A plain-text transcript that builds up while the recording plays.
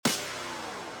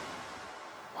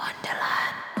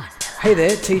Hey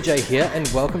there, TJ here, and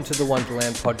welcome to the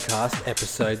Wonderland Podcast,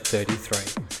 episode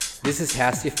 33. This is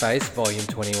House Your Face, volume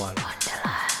 21.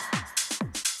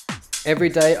 Every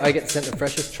day I get sent the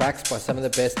freshest tracks by some of the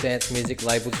best dance music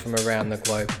labels from around the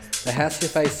globe. The House Your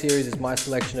Face series is my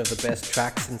selection of the best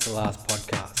tracks since the last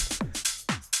podcast.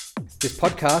 This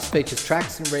podcast features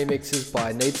tracks and remixes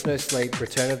by Needs No Sleep,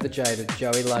 Return of the Jaded,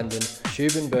 Joey London,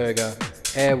 Schubenberger,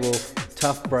 Airwolf,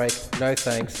 Tough Break, No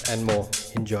Thanks, and more.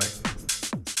 Enjoy.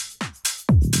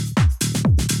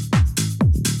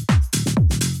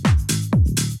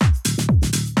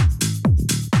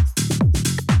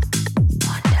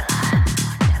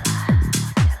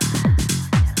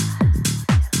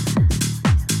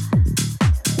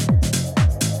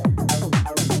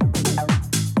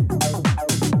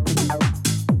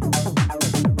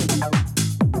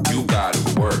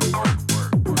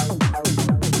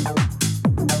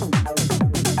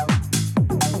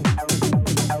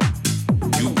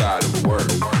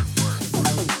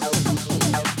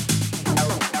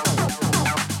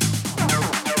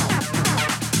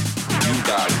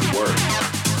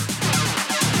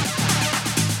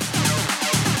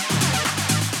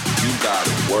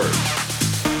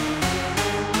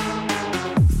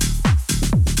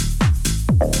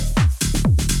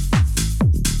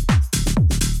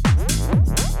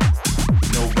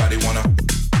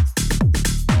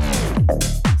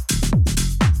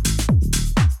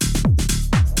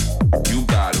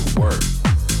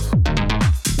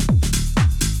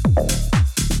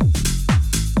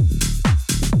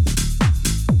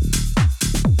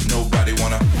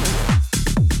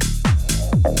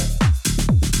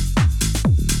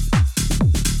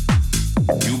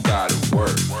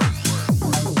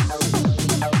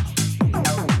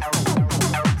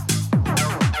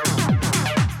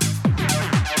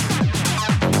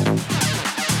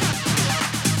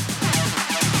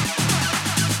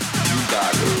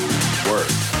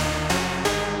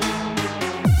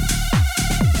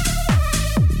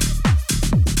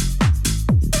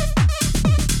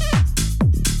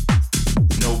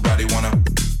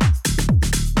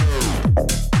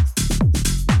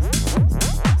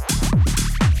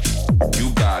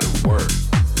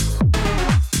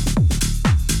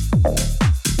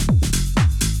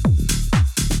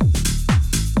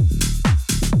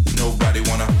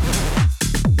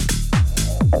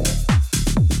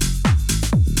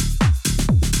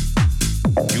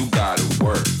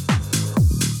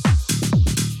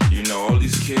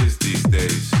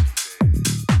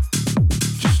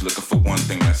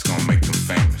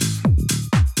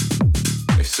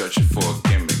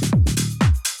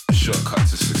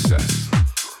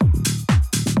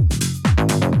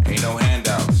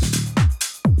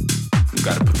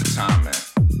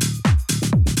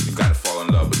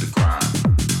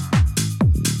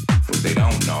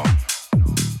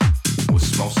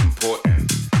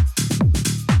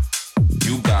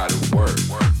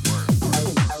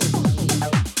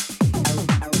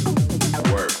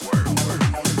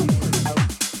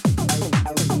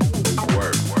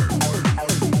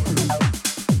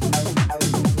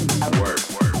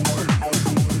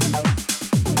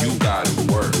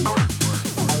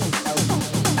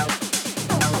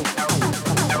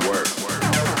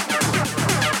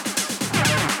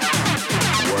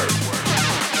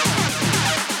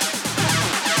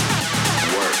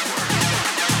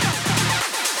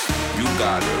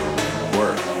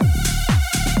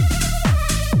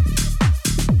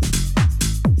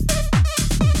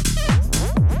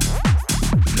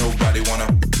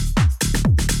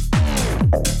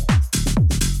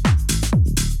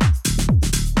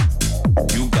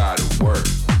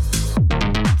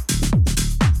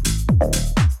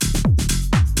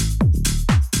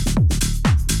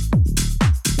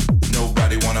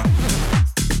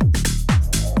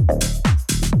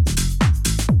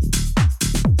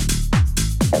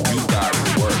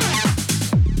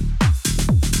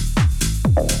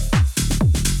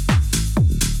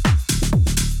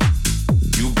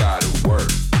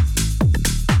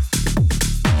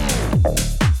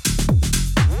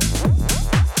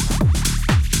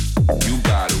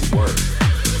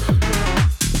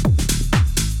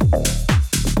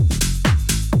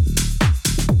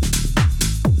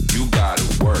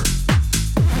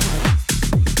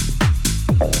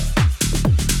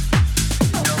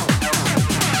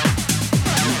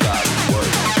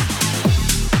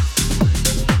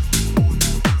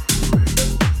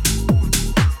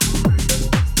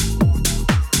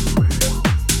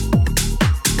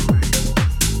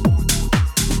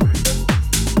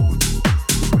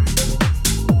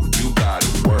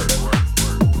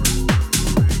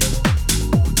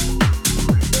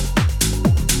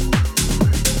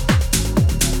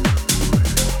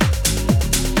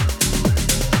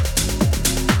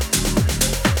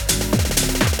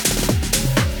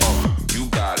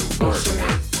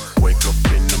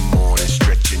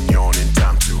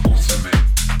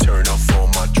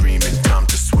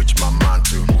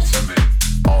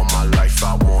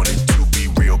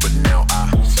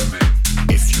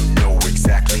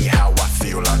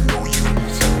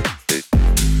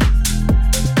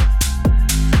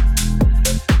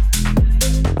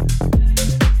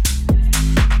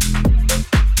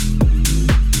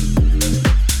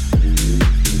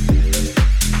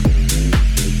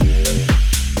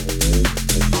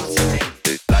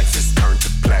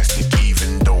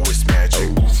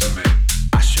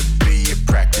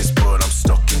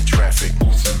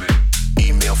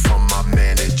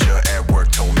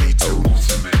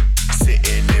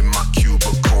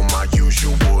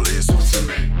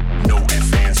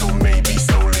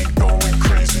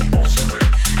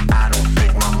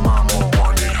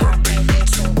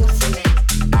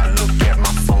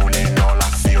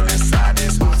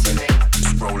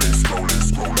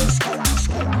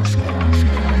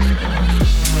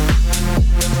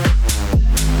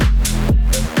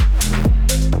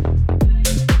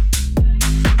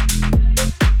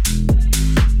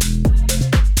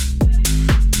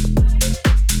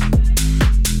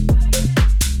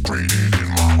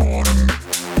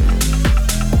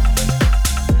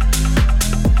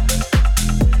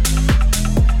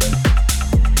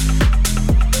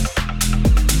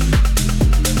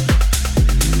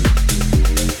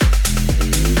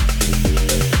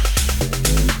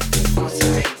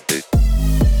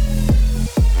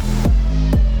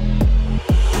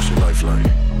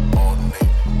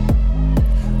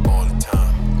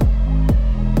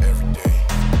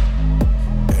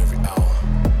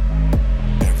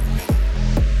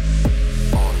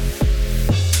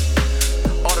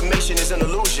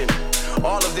 automation.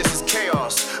 All of this is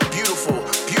chaos, beautiful,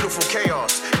 beautiful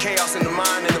chaos. Chaos in the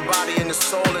mind, in the body, in the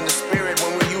soul, in the spirit.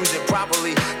 When we use it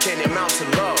properly, can it amount to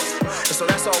love? And so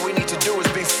that's all we need to do is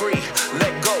be free,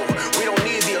 let go. We don't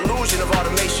need the illusion of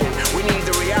automation. We need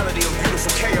the reality of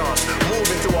beautiful chaos,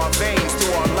 moving through our veins,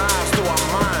 through our lives, through our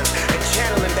minds, and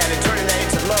channeling that and turning that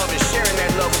into love and sharing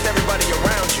that love with everybody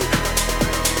around you.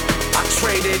 I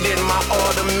traded in my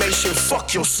automation,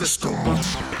 fuck your system.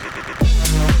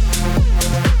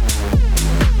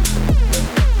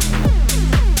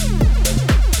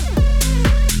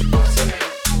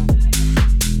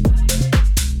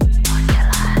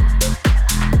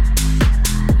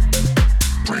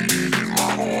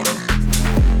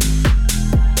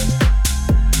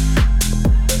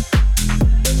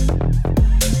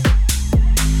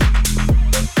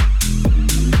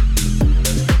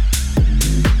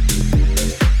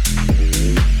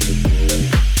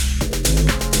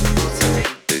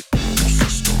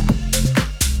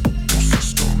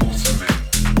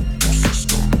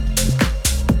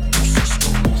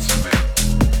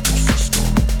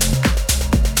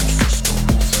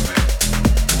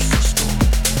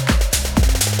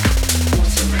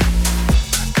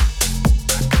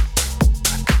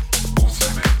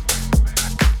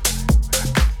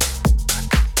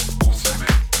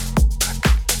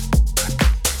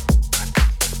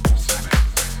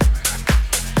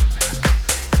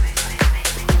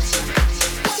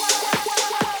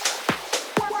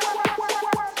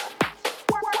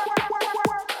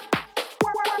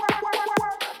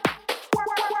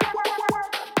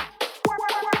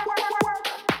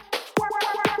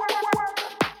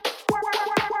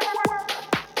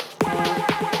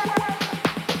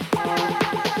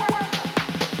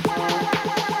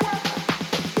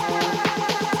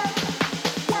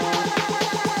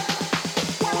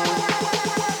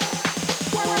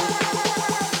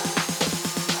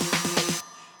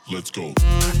 Let's go.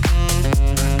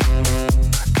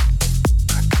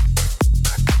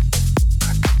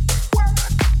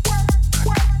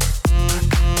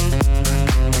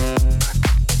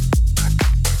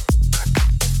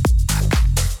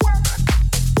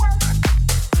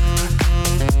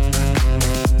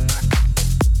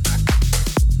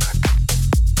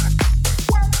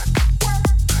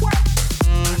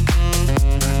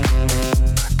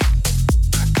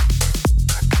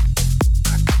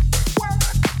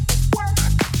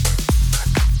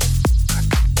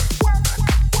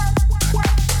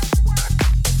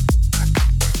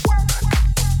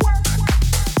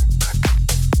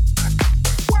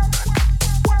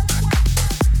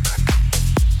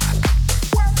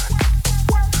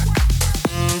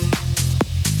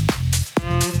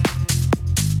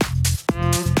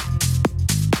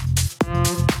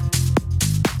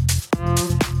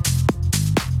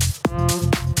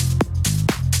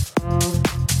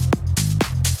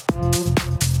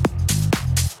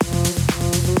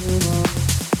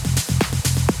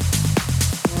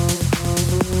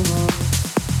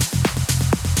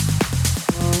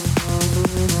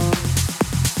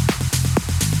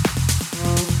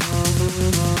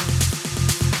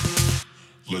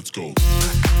 Let's go.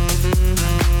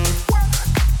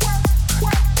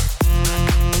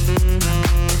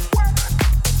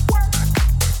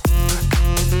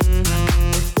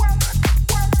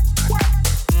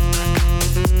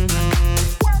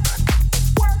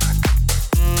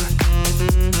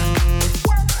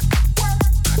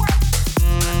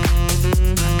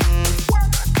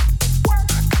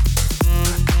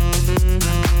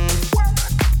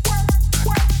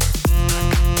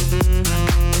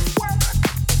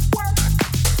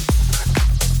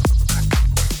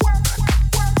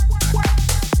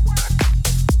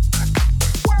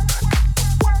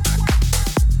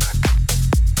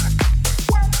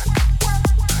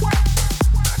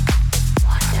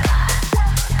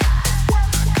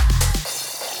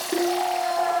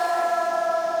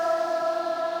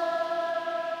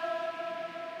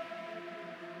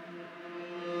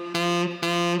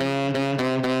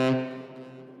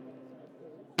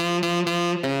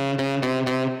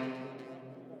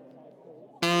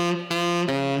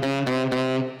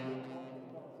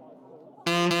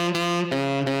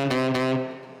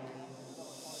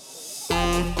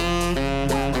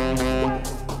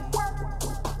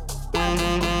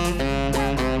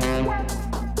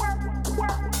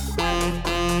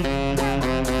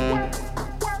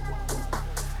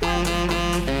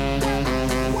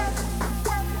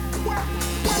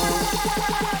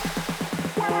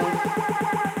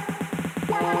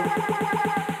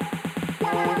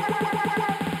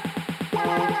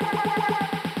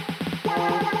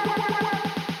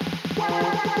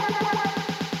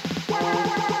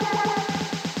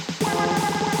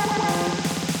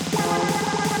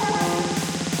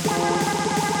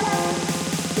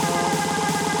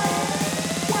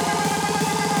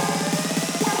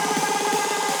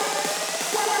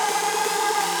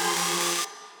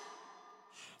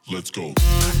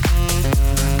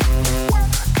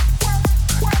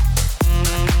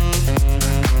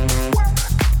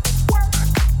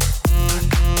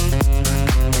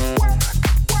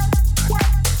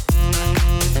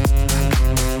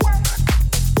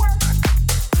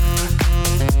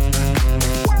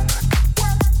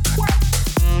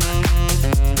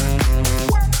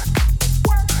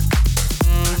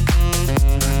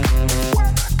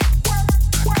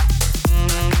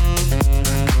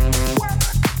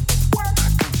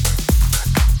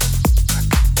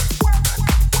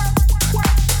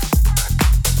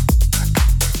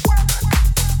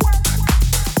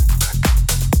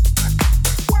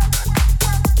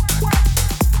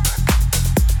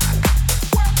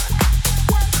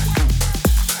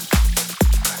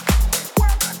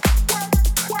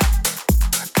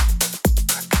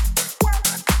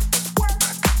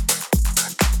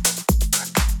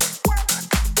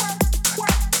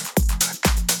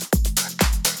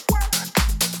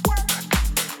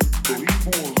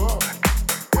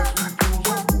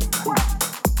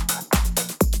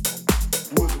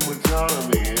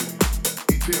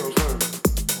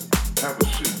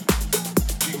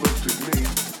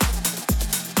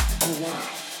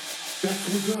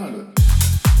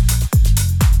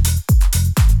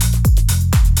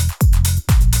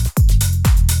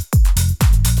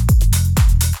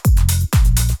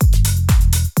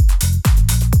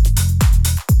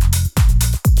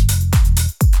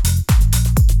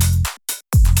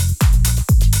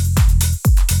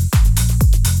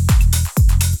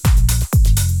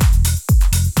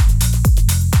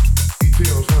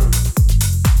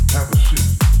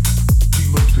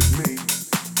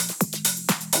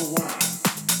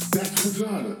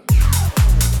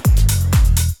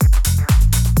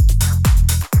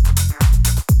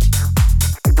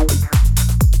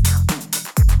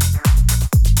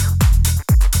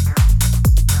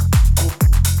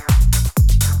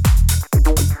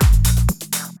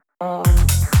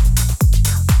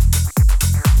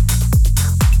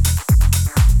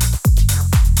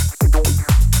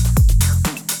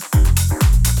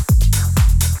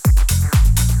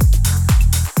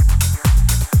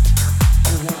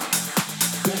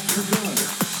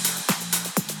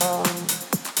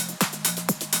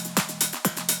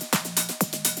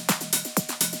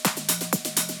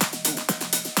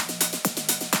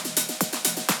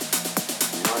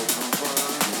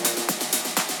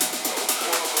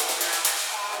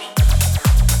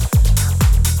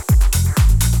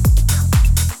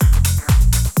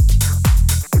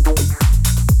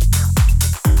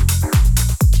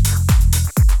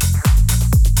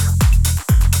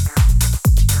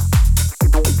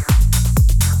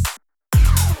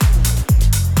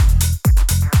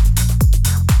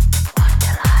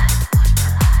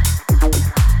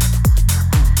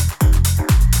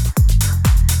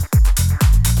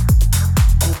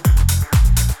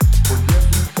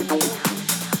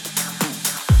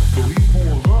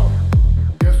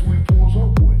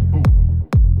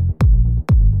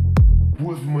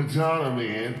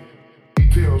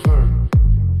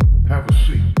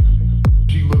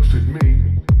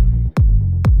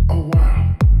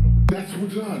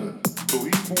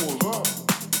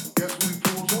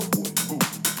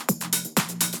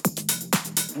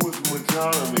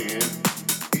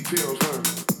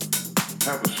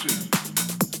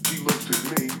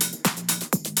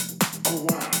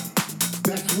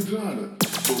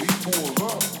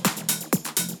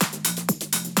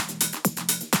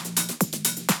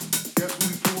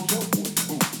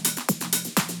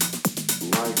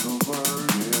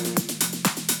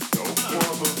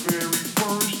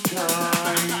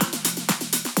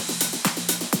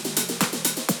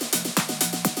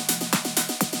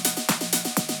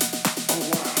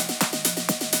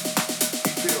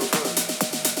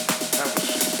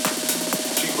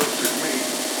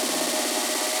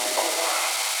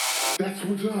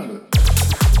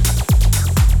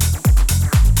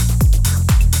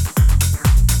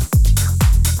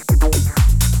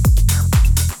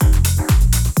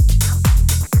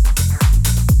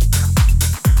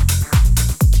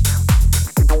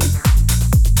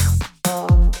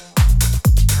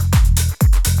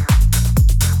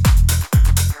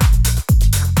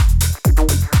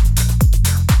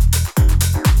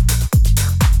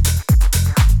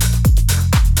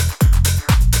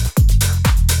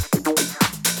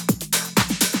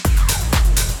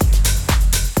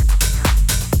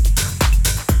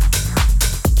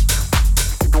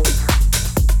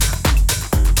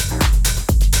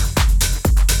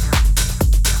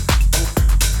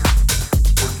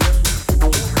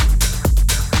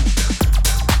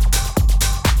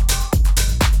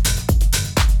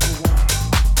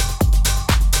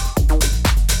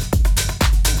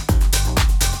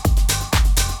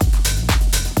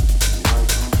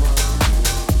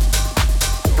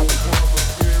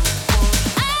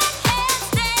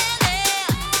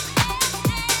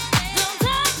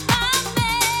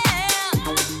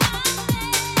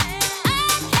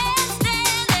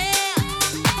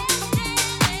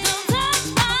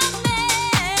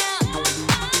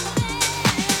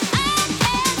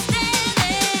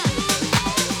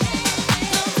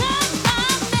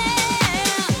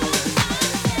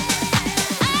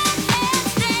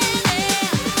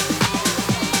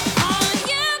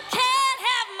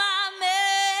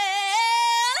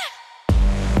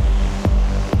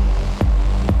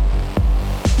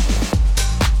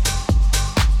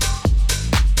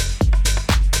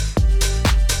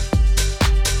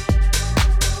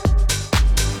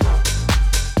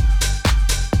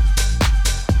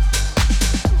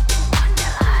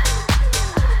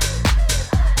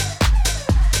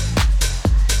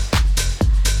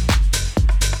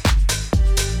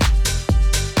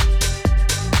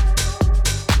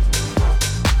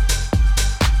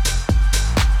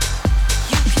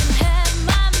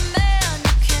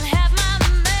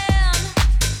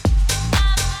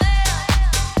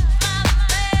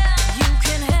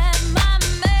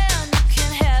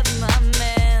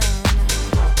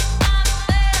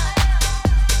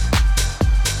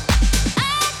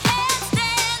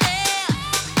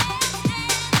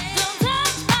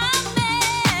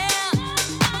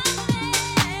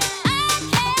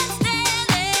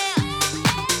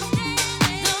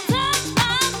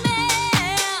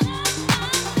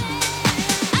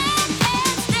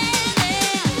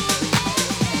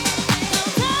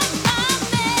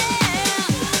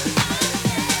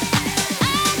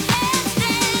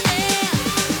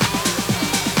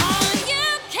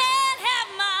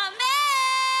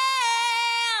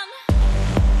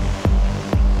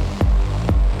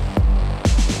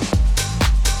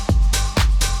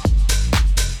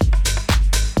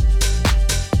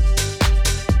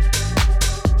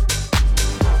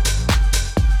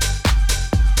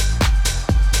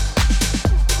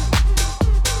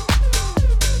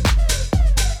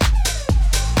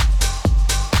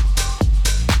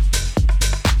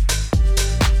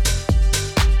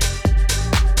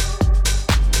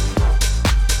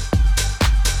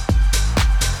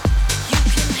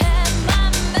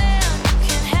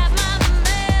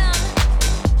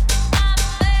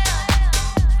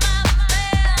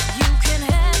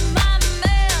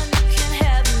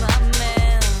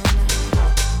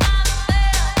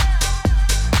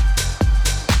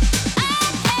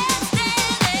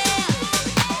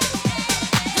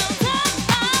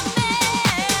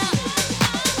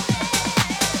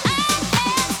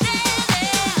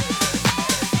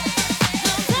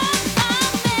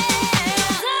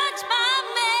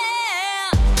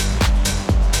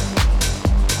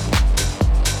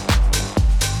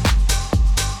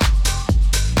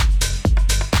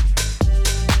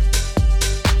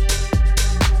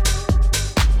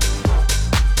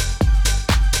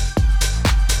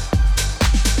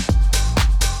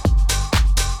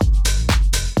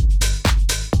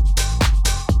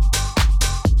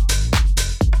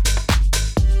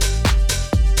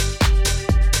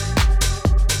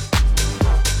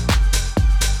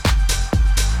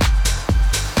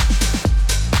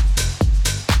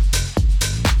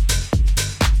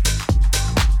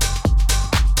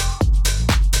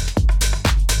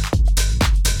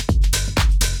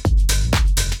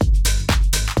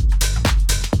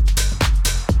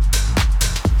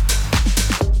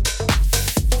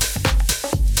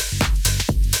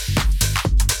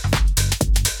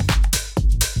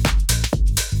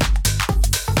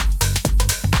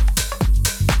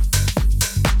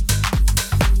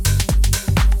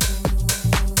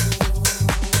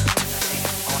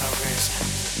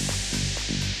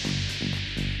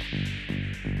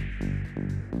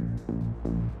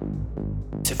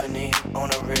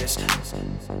 wrist.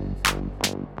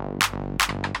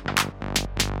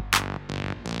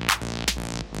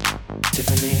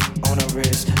 Tiffany on her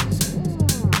wrist.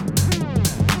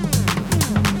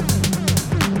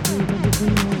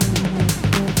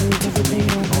 Tiffany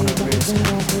on her wrist.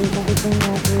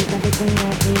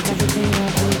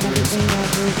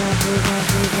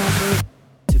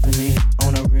 Tiffany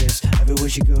on her wrist. Everywhere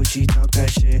she goes, she talk that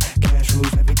shit. Cash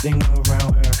rules everything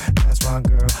around her. That's my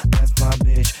girl, that's my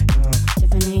bitch.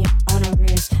 Tiffany on her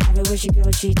wrist. Everywhere she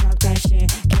goes, she talk that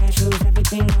shit. Cash rules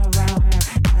everything around her.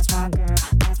 That's my girl,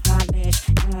 that's my bitch.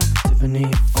 Tiffany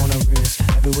on her wrist.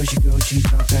 Everywhere she goes, she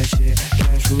talk that shit.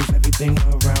 Cash rules everything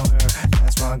around her.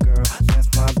 That's my girl, that's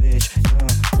my bitch.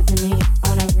 Tiffany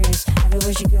on her wrist.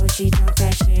 Everywhere she goes, she talk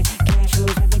that shit. Cash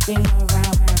rules everything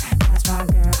around her. That's my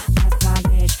girl, that's my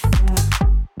bitch.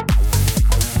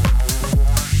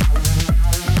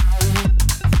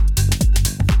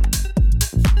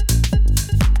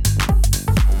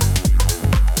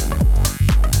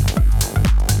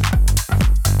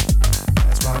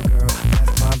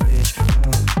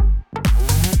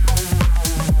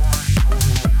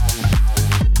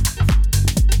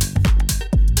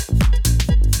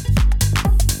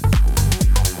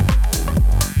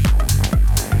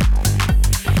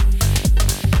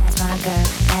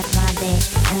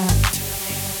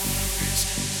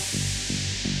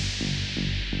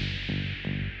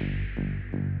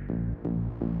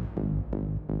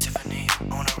 Tiffany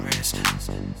on her wrist.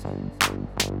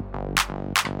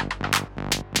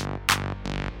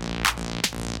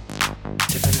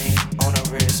 Tiffany on her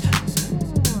wrist.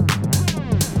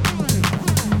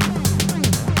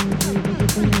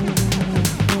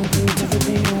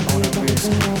 Tiffany on her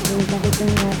wrist.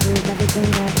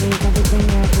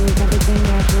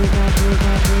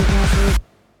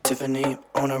 Tiffany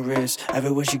on her wrist.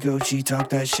 Everywhere she goes, she talk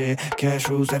that shit. Cash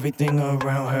rules everything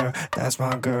around her. That's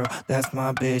my girl, that's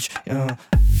my bitch.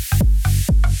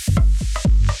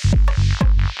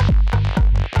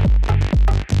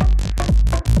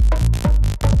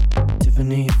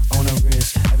 Tiffany on her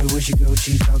wrist. Everywhere she goes,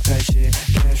 she talk that shit.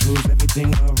 Cash rules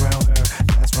everything around her.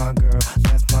 That's my girl,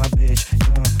 that's my bitch.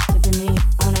 Tiffany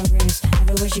on her wrist.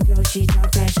 Everywhere she goes, she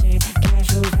talk that shit.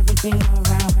 Cash rules everything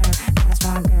around her. That's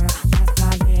my girl, that's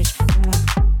my bitch.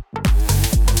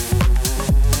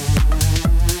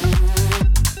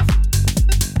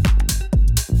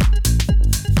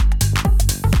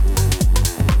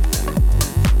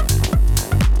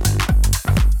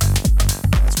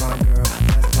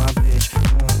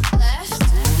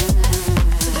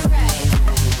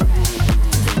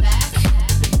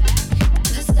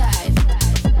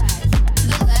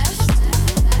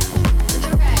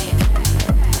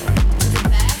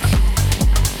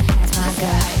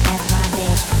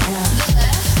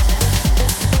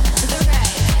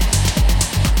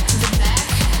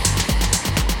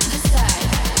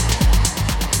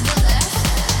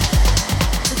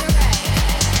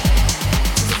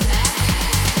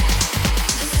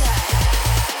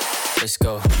 Let's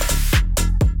go.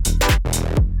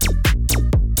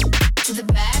 To the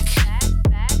back,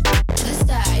 to the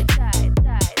side, to the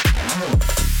back, to the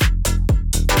side,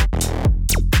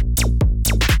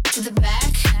 to the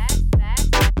back,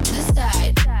 to the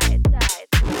side,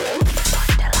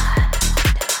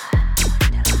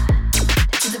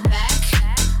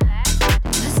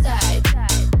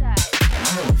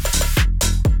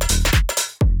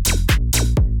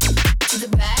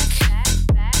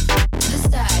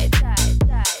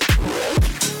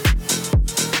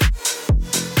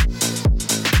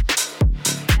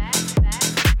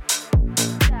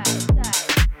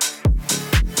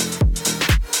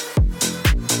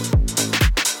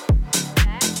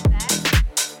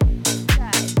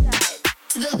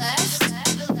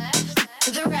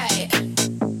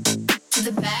 to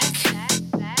the back,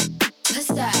 to the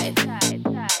side.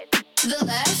 To the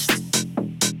left,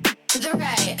 to the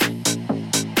right,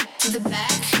 to the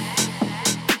back,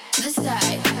 to the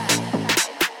side,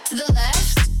 to the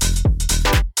left,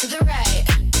 to the right,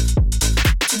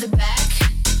 to the back,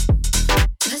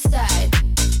 to the side,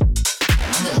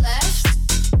 to the left,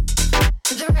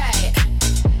 to the right,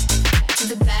 to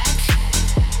the back, to the side, to the left,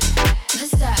 to the right, to the back, to the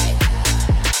side.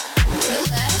 To the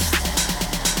left,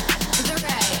 to the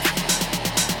right,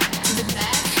 to the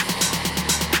back,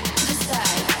 to the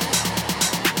side,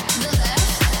 to the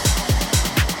left,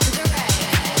 to the right,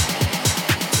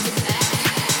 to the back,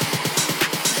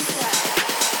 to the side.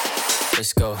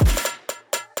 Let's go.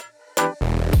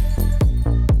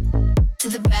 To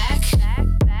the back,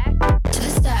 to the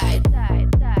side, to the back, to the side, to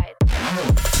the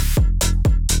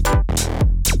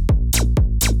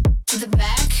left, to the right, to the back, to the side, to the left, to the right, to the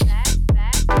back,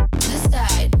 to the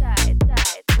side.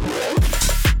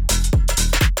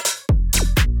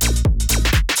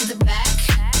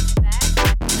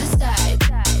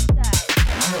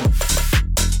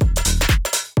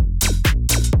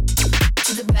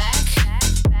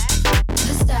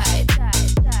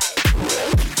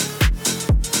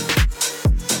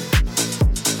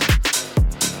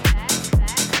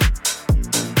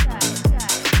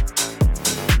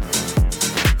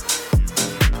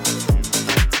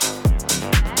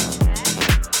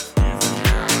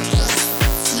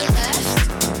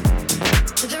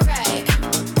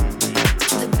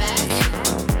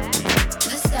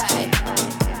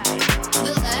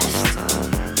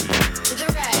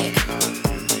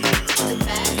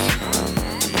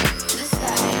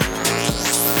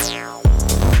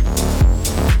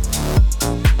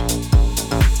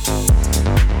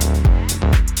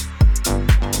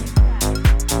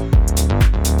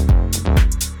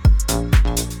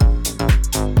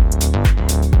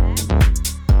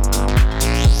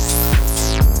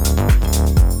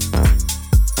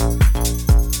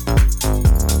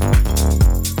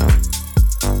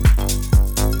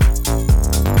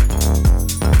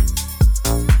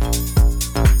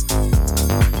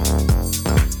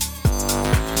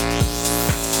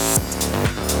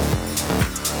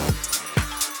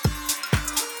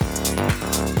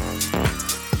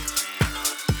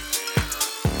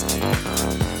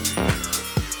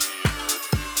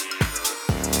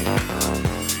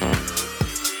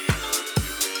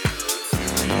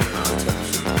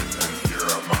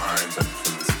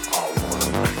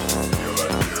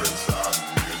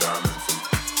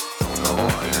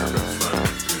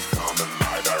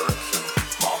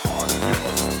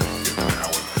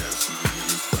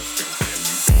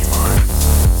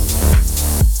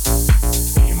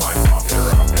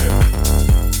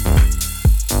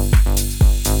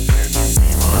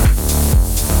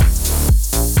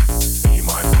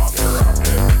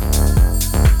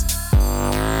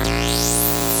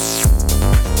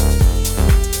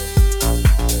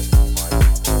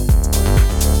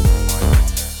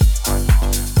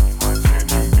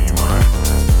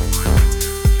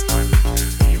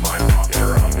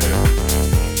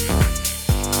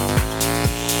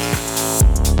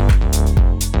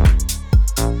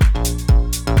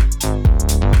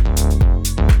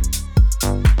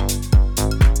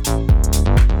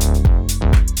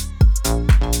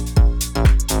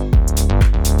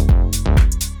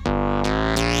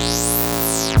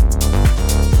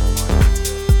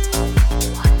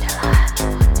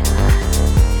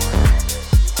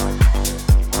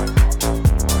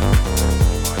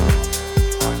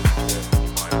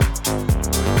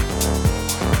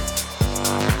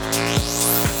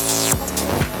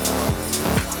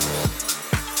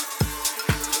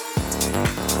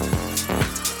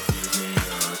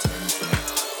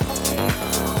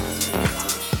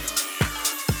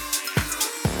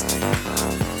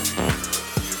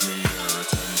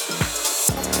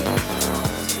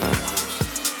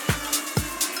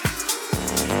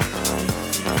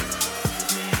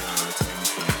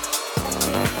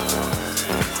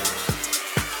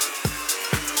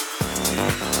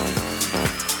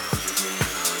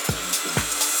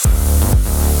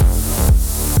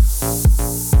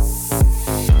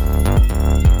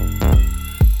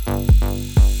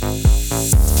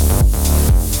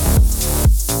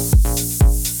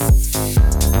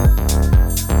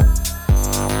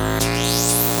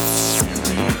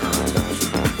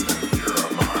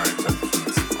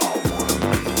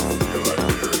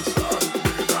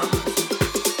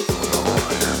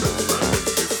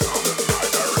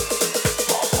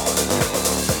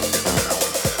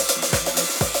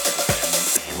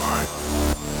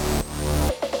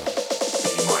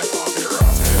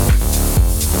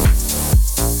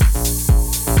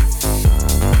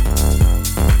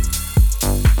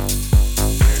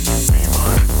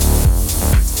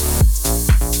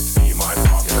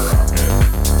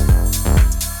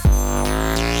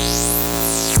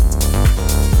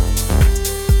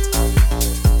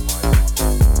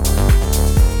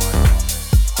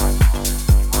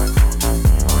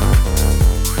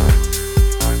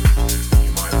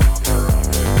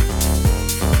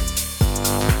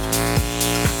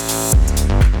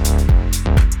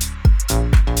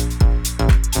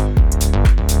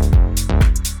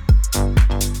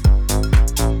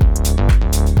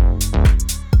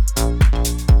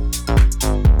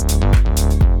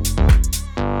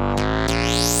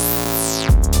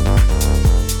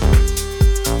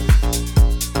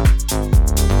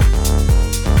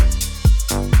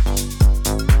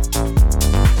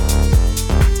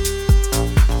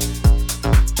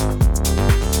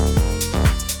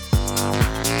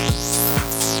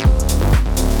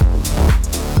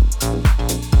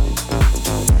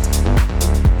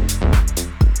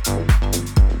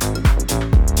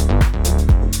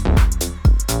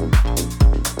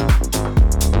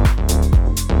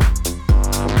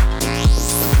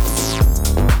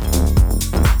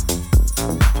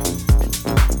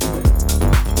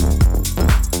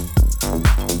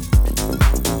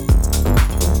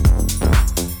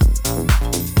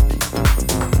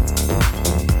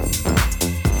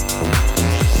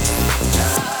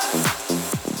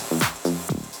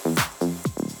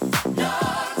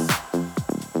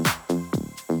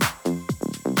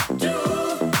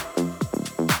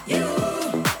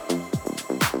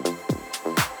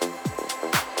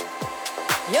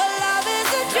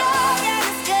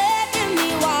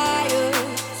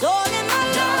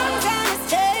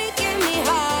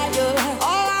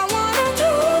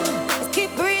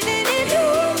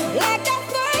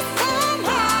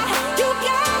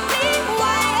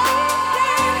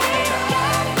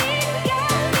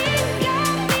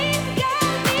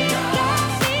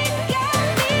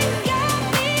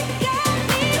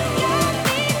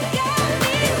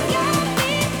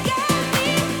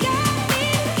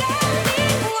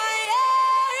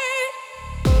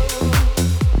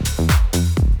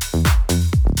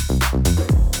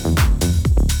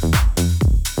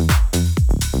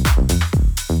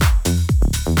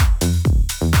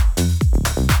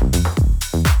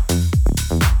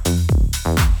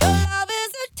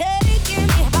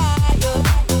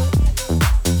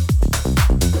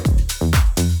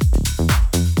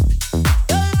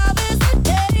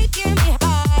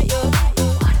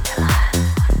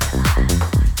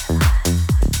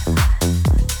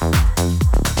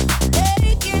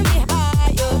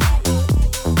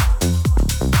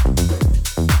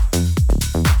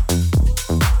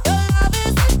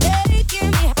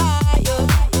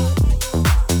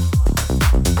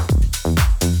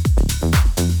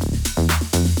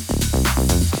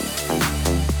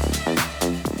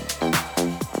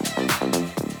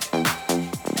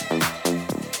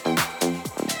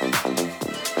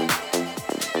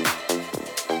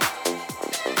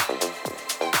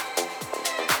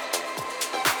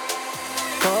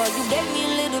 gave me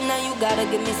a little, now you gotta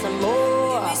give me some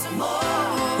more.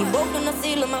 You broken the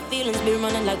seal of my feelings, been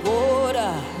running like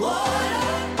water.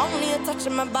 Only a touch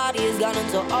of my body has gone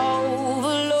into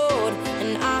overload,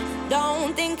 and I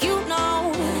don't think you know.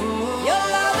 Your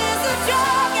love is a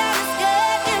drug and it's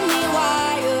getting me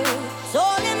wired.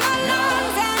 Soul in my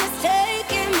lungs and it's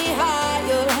taking me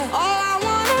higher. All I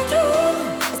wanna do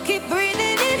is keep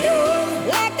breathing in you,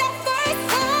 like that first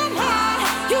time high.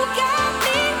 You got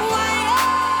me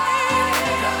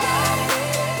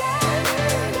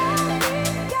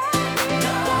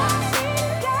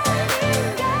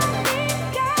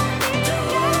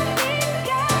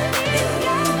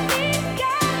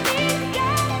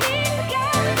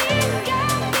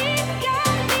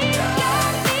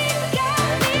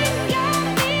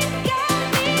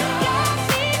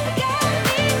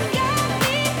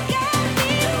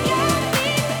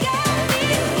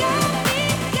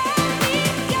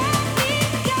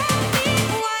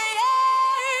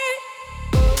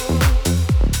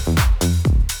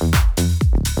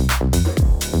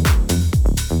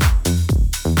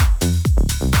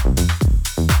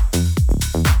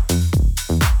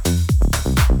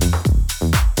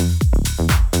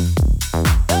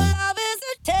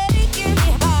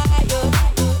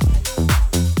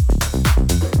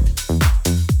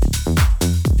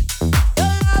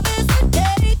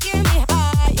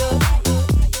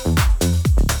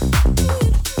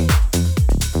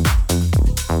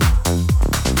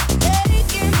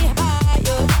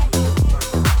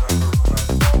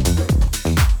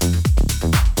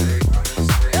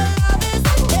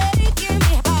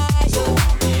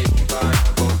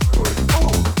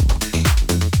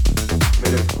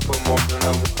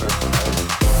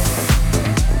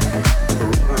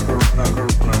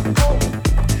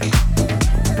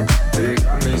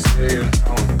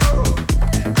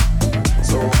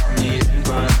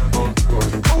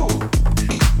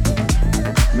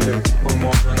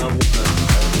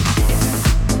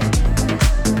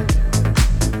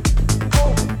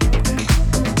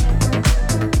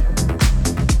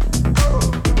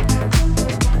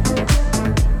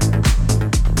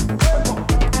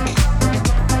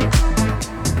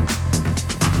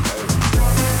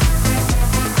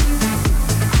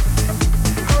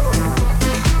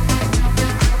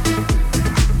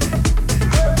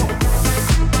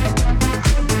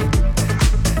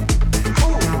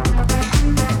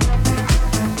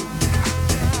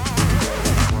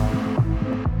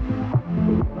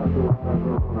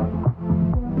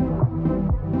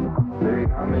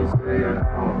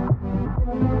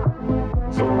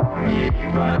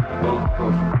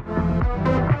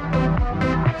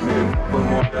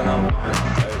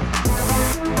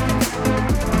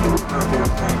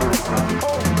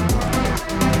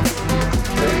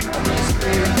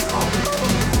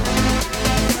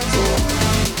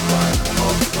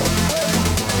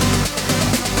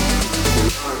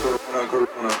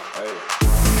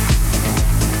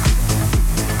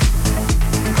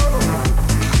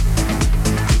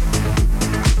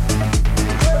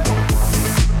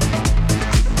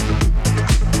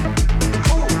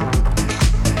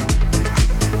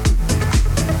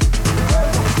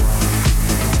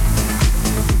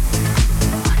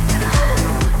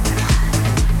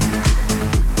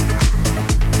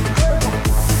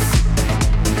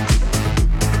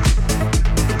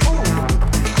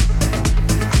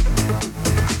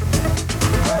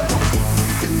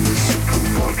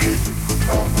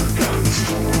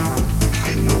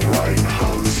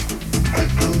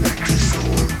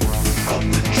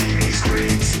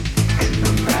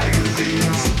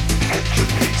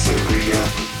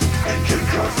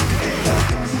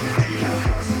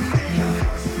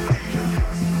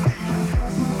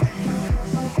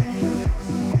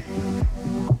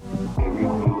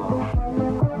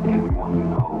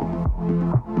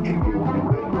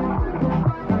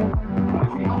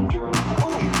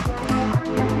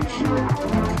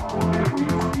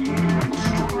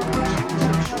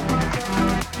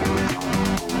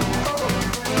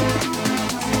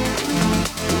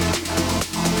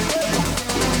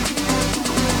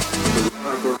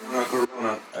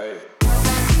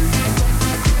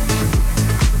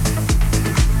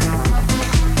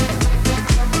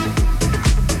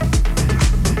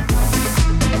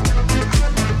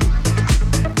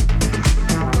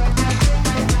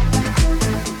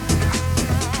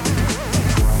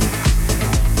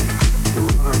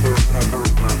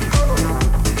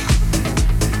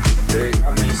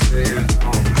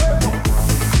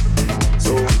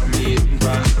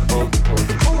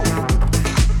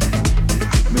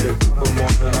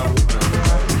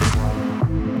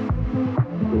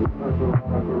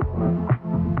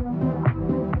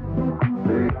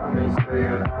They got me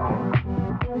staying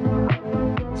home.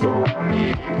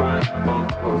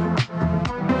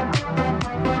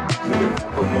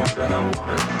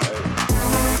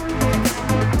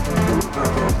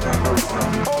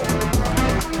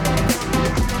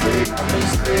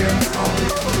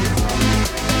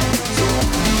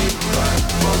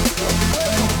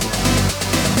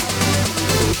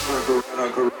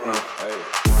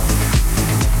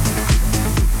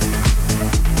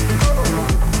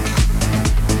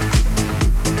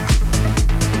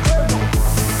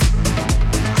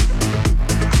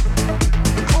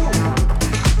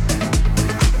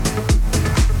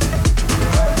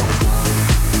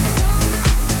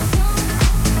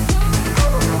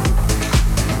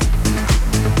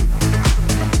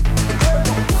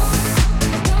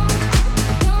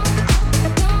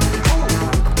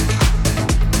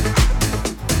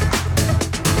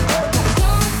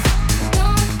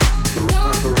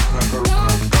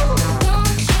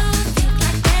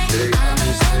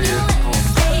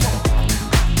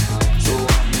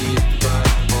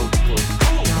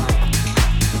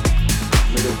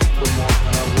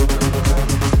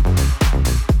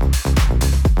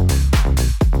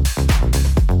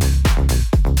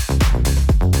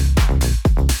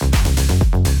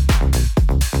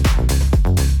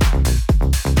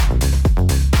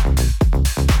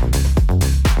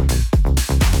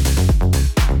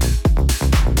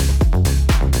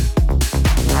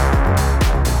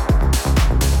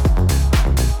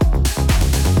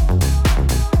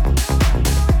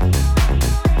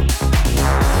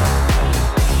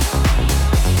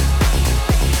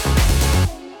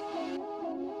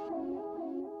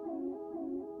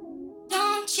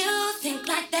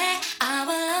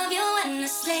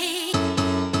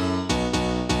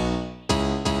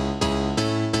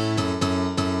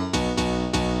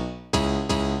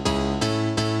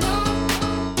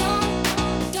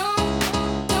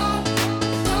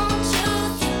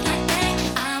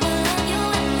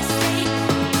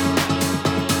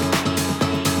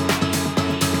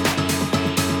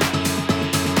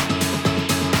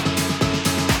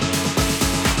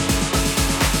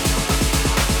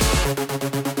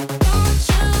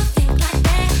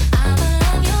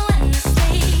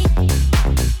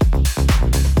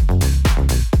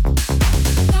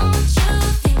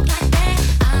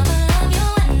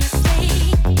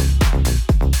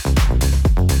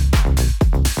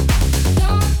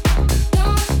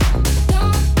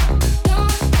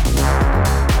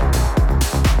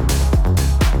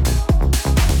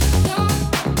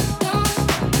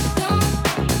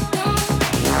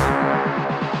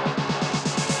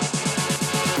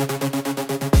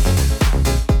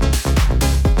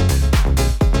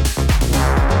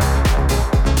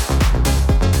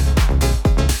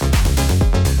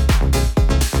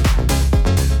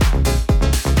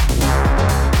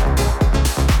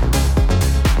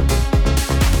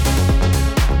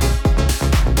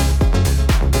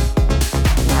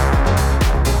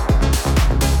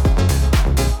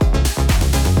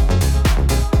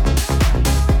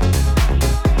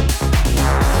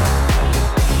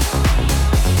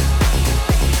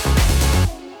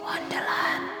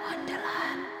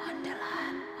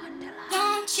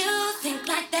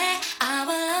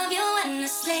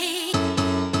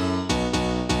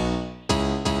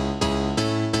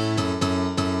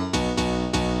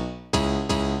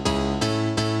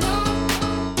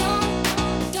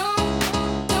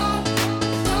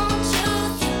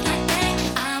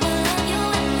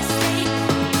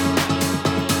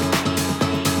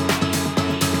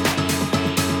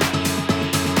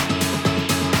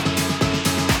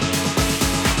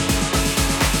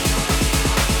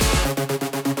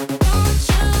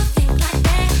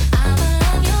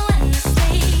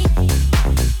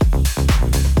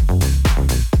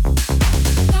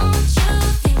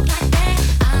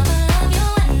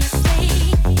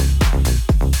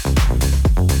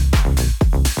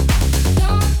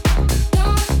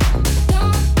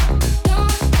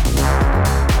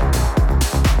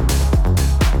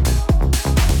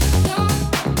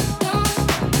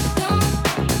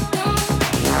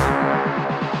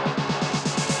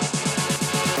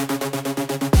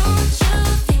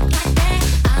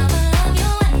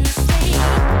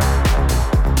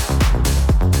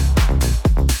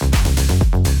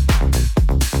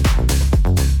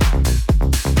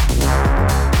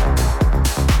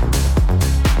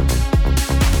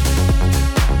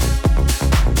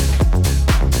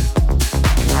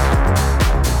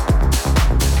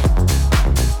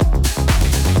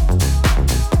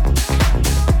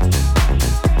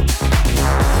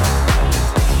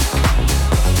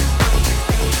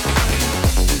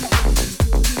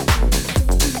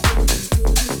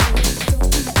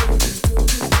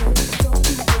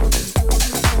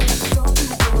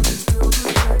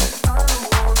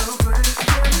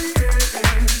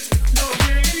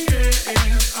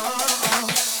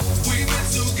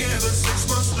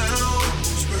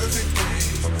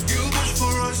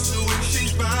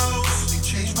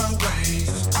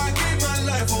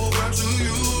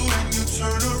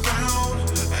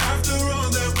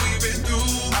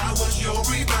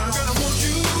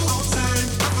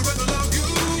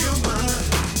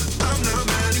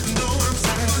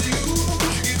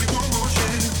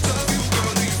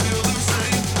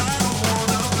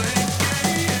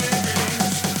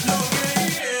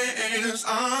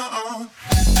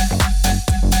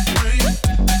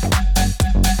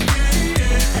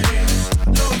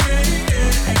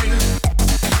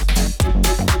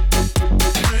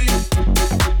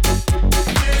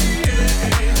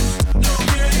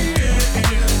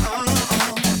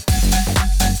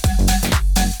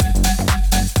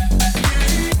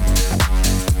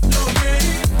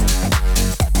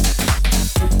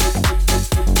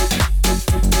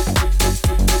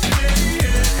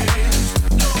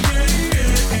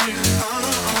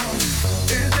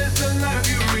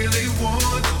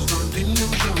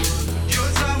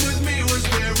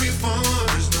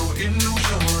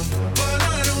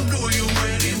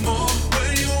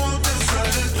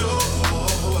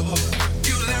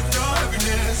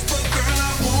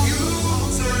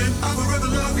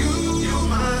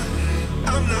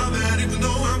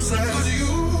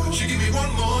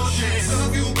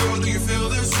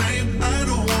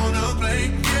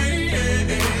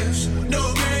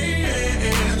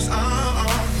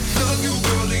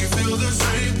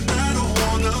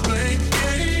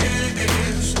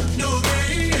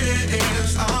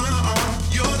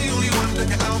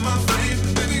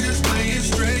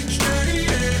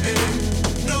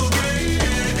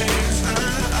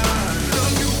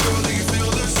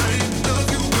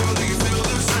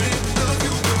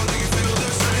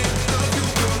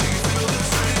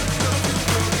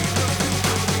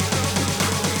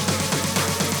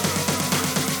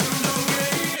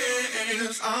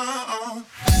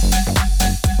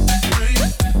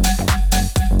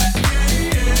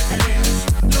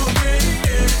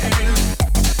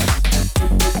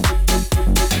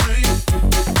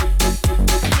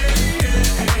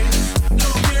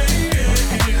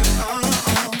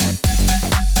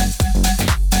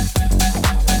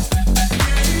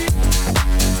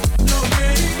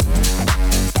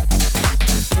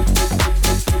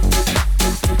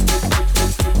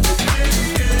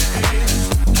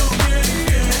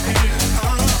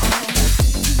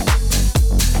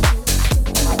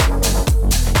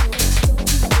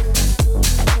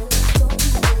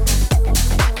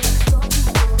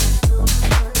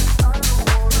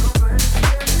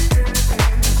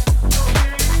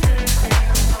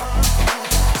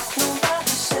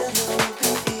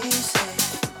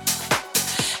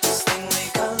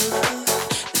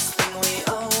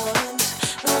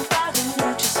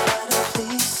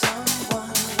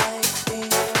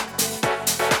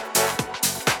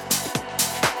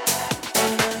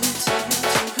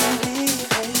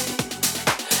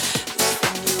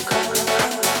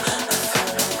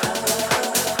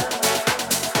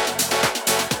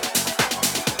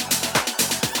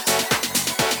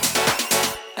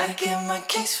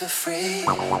 free.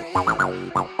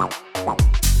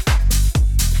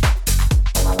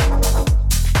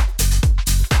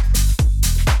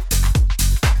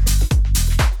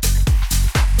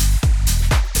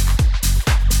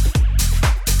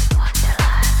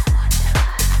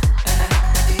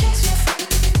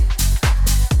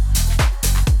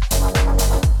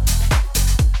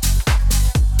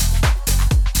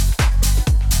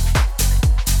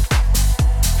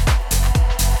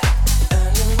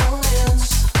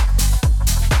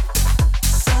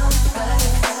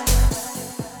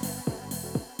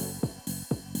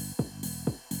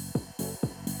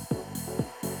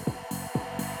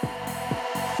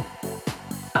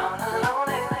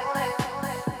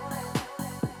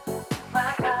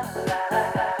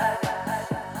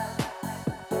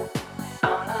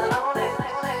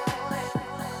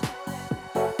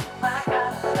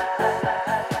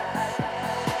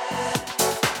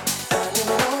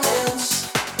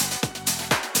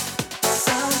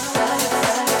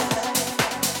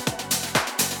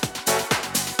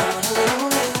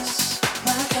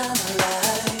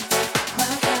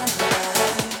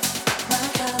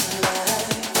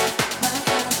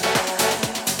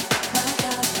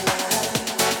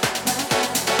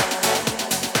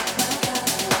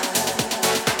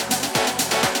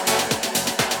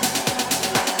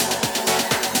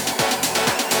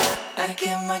 I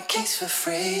get my kicks for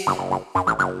free.